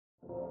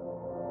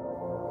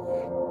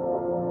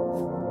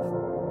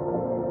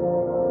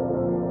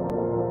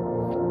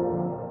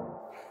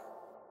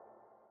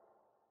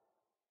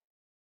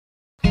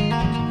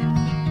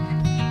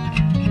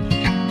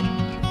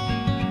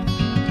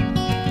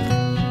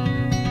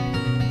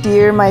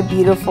Dear my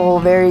beautiful,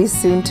 very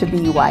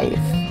soon-to-be wife,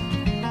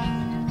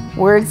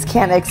 words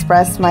can't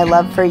express my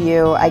love for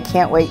you. I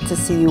can't wait to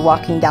see you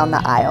walking down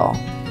the aisle.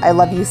 I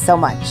love you so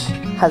much,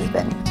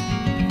 husband.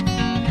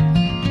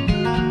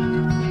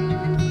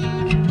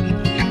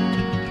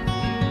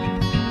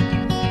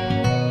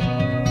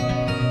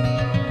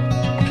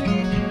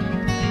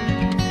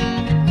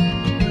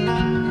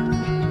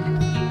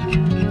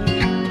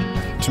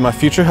 To my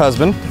future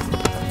husband,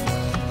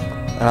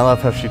 and I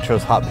love how she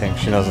chose hot pink.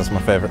 She knows that's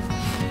my favorite.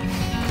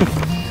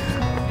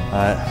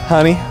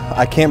 Honey,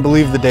 I can't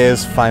believe the day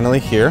is finally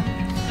here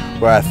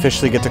where I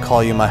officially get to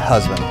call you my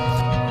husband.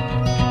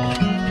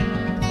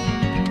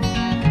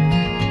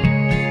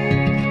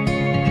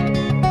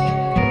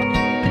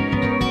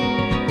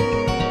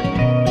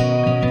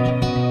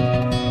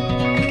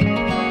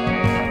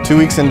 Two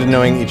weeks into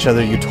knowing each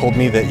other, you told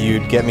me that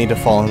you'd get me to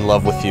fall in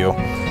love with you.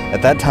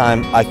 At that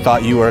time, I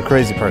thought you were a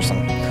crazy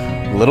person.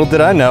 Little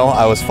did I know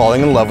I was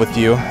falling in love with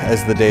you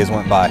as the days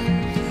went by.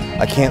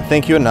 I can't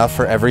thank you enough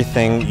for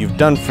everything you've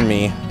done for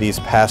me these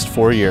past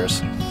 4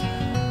 years.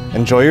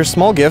 Enjoy your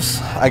small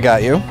gifts, I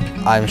got you.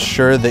 I'm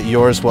sure that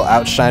yours will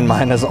outshine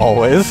mine as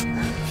always.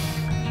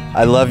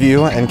 I love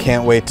you and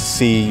can't wait to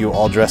see you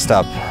all dressed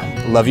up.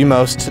 Love you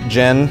most,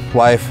 Jen,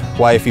 wife,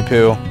 wifey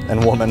poo,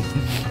 and woman.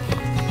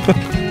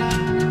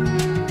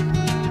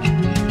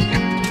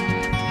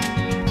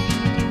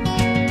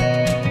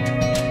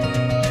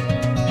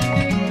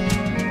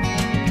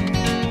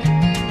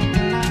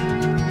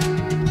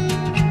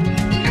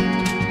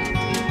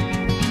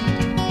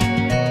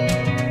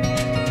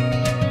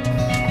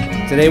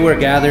 Today we're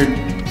gathered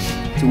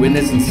to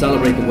witness and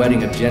celebrate the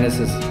wedding of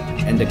Genesis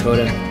and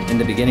Dakota and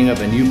the beginning of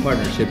a new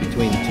partnership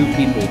between two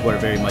people who are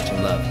very much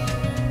in love.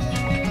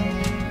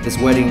 This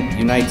wedding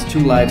unites two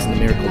lives in the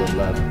miracle of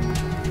love.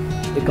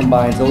 It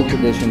combines old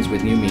traditions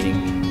with new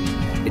meaning.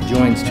 It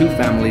joins two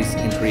families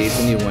and creates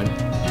a new one.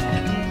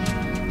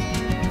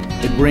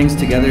 It brings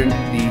together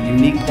the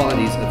unique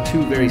qualities of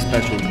two very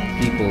special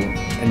people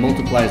and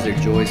multiplies their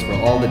joys for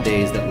all the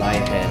days that lie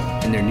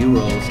ahead in their new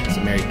roles as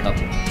a married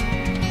couple.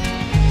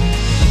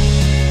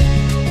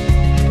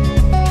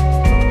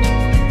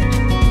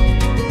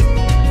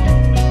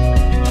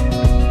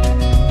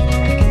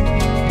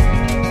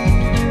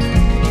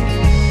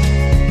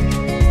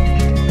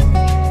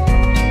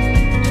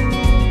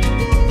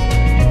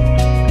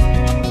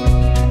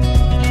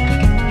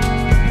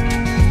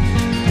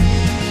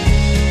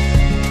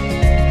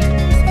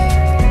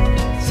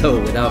 So,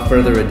 without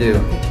further ado,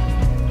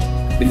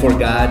 before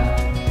God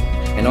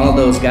and all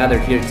those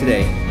gathered here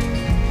today,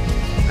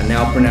 I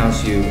now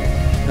pronounce you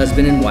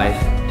husband and wife.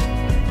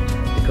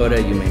 Dakota,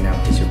 you may now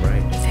kiss your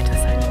bride.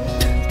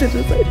 Stand to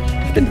the side.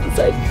 Stand to the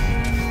side.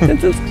 Stand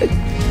to the side. Stand to the side.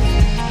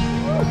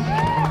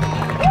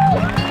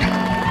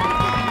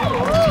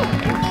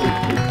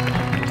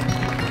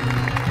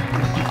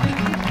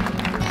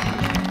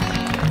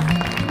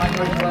 My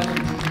great pleasure to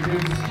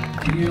introduce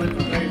to you for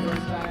the very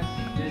first time,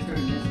 Mr.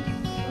 and Mrs.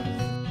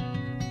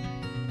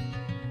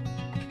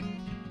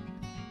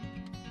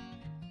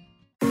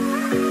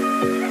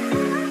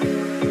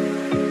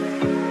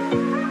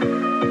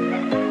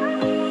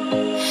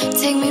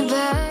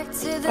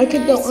 I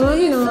could go on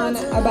and on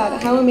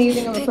about how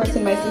amazing of a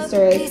person my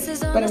sister is,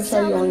 but I'm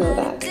sure you all know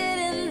that.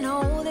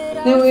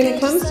 Now when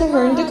it comes to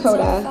her and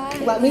Dakota,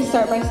 let me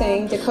start by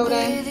saying,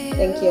 Dakota,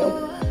 thank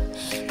you.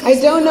 I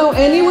don't know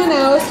anyone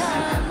else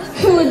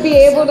who would be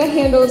able to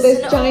handle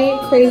this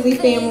giant crazy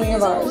family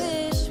of ours.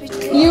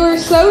 You are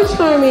so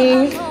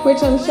charming,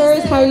 which I'm sure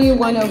is how you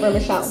won over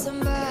Michelle.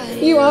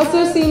 You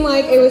also seem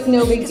like it was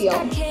no big deal.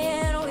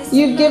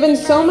 You've given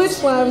so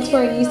much love to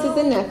our nieces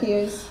and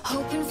nephews,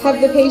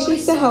 have the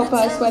patience to help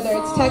us whether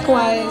it's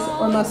tech-wise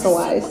or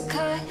muscle-wise,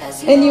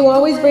 and you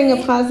always bring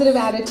a positive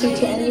attitude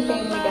to any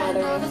family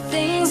gathering.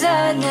 Things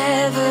I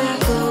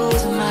never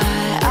close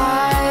my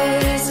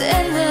eyes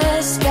and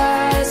the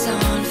sky's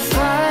on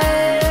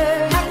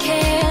fire. I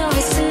can't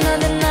waste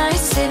another night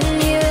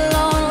sitting here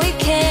alone. We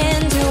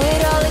can do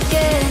it all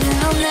again and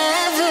I'll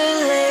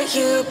never let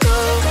you go.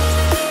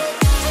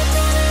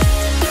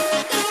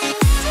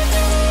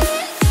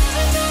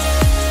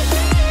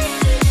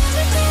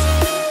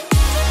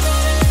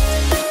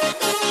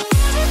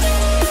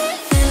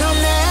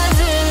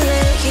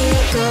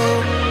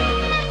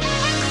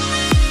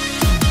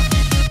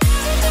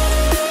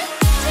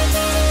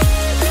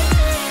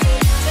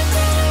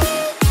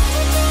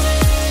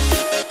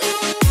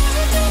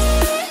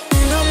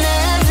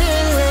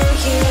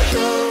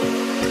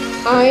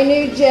 I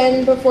knew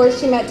Jen before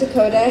she met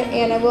Dakota,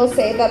 and I will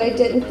say that I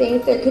didn't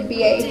think there could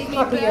be a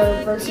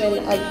happier version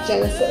of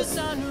Genesis.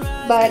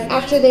 But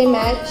after they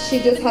met, she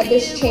just had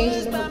this change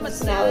in her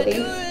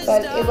personality.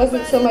 But it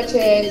wasn't so much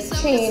a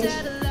change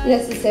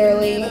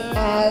necessarily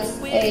as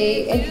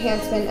an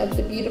enhancement of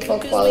the beautiful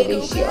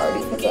qualities she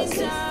already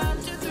possesses.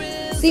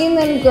 Seeing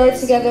them grow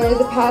together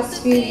the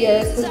past few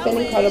years has been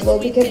incredible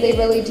because they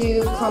really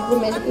do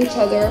complement each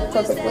other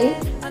perfectly.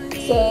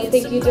 So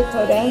thank you,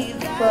 Dakota,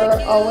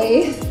 for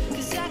always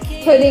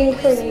putting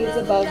her needs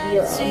above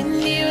your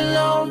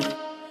own.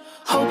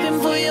 Hoping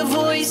for your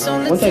voice.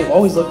 One thing I've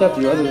always looked up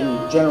to you, other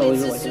than generally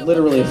you're like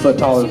literally a foot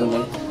taller than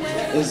me,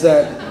 is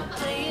that,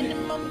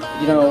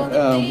 you know,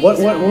 what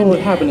would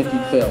happen if you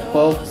failed?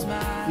 Well,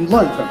 you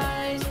learn from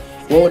it.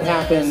 What would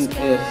happen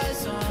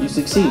if you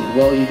succeed?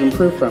 Well, you'd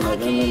improve from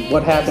it. And then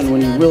what happened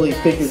when you really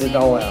figured it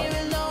all out?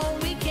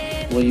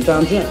 Well, you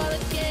found Jim.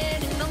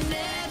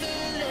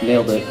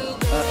 Nailed it.